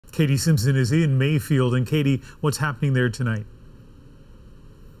Katie Simpson is in Mayfield. And Katie, what's happening there tonight?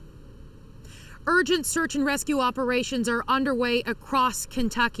 Urgent search and rescue operations are underway across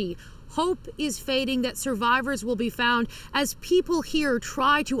Kentucky. Hope is fading that survivors will be found as people here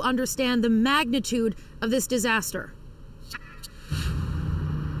try to understand the magnitude of this disaster.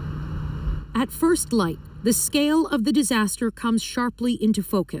 At first light, the scale of the disaster comes sharply into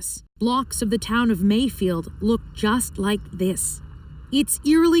focus. Blocks of the town of Mayfield look just like this. It's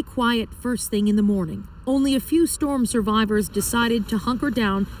eerily quiet first thing in the morning. Only a few storm survivors decided to hunker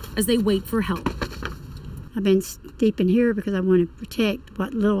down as they wait for help. I've been deep in here because I want to protect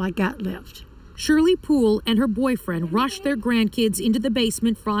what little I got left. Shirley Poole and her boyfriend rushed their grandkids into the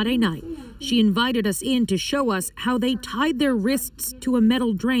basement Friday night. She invited us in to show us how they tied their wrists to a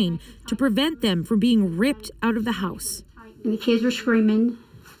metal drain to prevent them from being ripped out of the house. And the kids were screaming,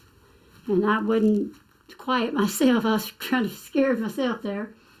 and I wouldn't quiet myself. I was trying to scare myself there.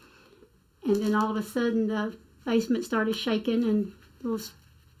 And then all of a sudden the basement started shaking and little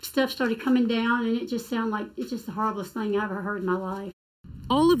stuff started coming down, and it just sounded like it's just the horriblest thing I ever heard in my life.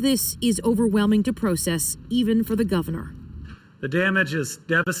 All of this is overwhelming to process, even for the governor. The damage is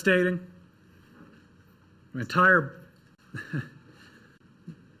devastating. Entire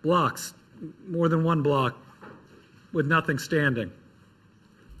blocks, more than one block, with nothing standing.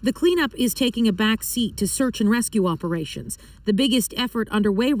 The cleanup is taking a back seat to search and rescue operations. The biggest effort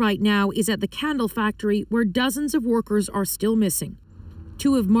underway right now is at the candle factory, where dozens of workers are still missing.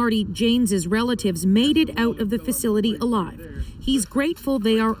 Two of Marty Janes's relatives made it out of the facility alive. He's grateful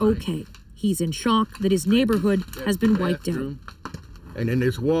they are okay. He's in shock that his neighborhood has been wiped out. And then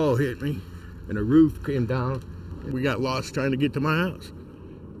this wall hit me, and the roof came down. We got lost trying to get to my house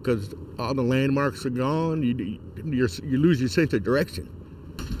because all the landmarks are gone. You lose your sense of direction.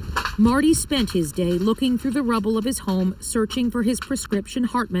 Marty spent his day looking through the rubble of his home, searching for his prescription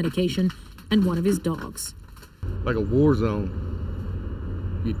heart medication and one of his dogs. Like a war zone.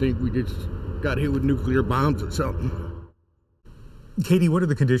 You think we just got hit with nuclear bombs or something. Katie, what are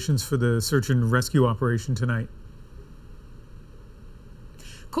the conditions for the search and rescue operation tonight?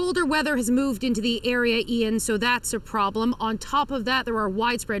 Colder weather has moved into the area, Ian, so that's a problem. On top of that, there are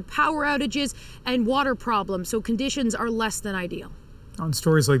widespread power outages and water problems, so conditions are less than ideal. On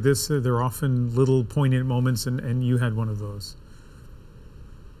stories like this, there are often little poignant moments, and you had one of those.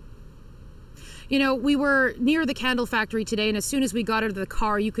 You know, we were near the candle factory today, and as soon as we got out of the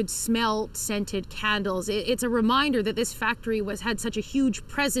car, you could smell scented candles. It's a reminder that this factory had such a huge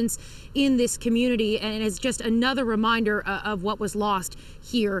presence in this community, and it's just another reminder of what was lost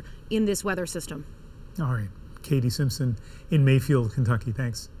here in this weather system. All right. Katie Simpson in Mayfield, Kentucky.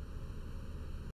 Thanks.